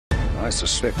I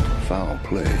suspect foul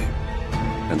play,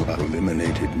 and I've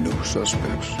eliminated no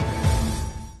suspects.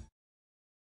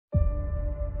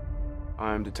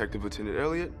 I'm Detective Lieutenant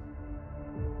Elliott,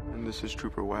 and this is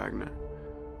Trooper Wagner.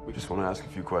 We just want to ask a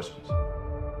few questions.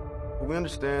 We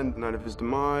understand the night of his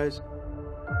demise,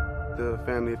 the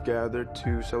family have gathered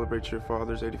to celebrate your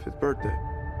father's 85th birthday.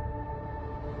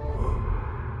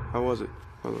 How was it,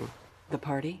 by the way? The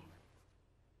party?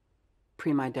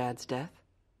 Pre my dad's death?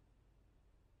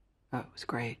 Oh, it was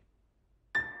great.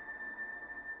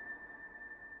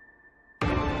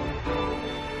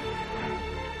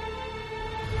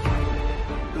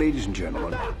 Ladies and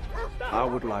gentlemen, I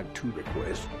would like to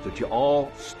request that you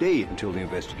all stay until the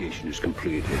investigation is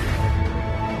completed.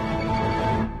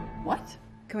 What?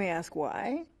 Can we ask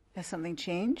why? Has something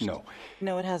changed? No.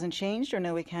 No, it hasn't changed, or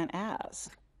no, we can't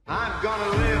ask. I'm gonna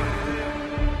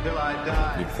live till I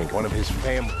die. You think one of his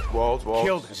family Walls.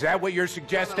 killed? Is that what you're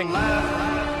suggesting?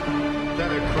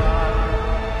 Let it cry.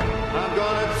 I'm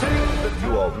gonna take the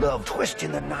You all love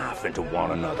twisting the knife into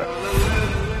one another.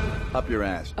 Up your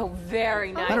ass. Oh,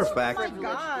 very nice. Matter of fact,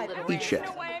 eat shit.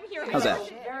 How's that?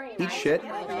 Eat shit,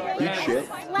 eat shit,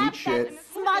 eat shit.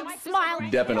 Smug smile.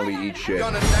 Definitely eat shit.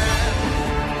 Gonna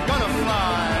dance, gonna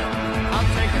fly. I'll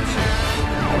take a chance.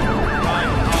 Right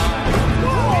high.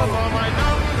 All for my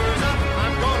numbers up.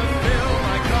 I'm gonna fill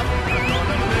my cup. I'm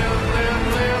gonna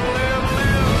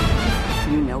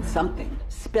live. You know something.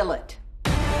 Spill it.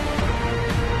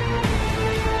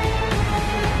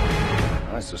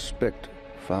 I suspect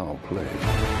foul play, and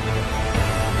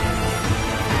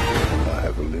I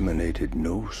have eliminated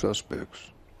no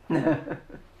suspects. I'm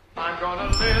gonna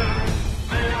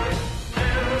live.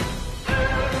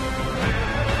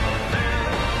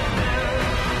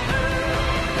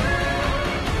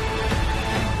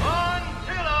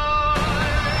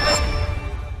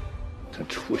 It's a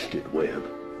twisted web.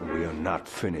 We are not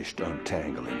finished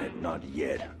untangling it, not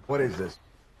yet. What is this?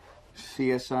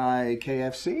 CSI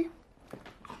KFC?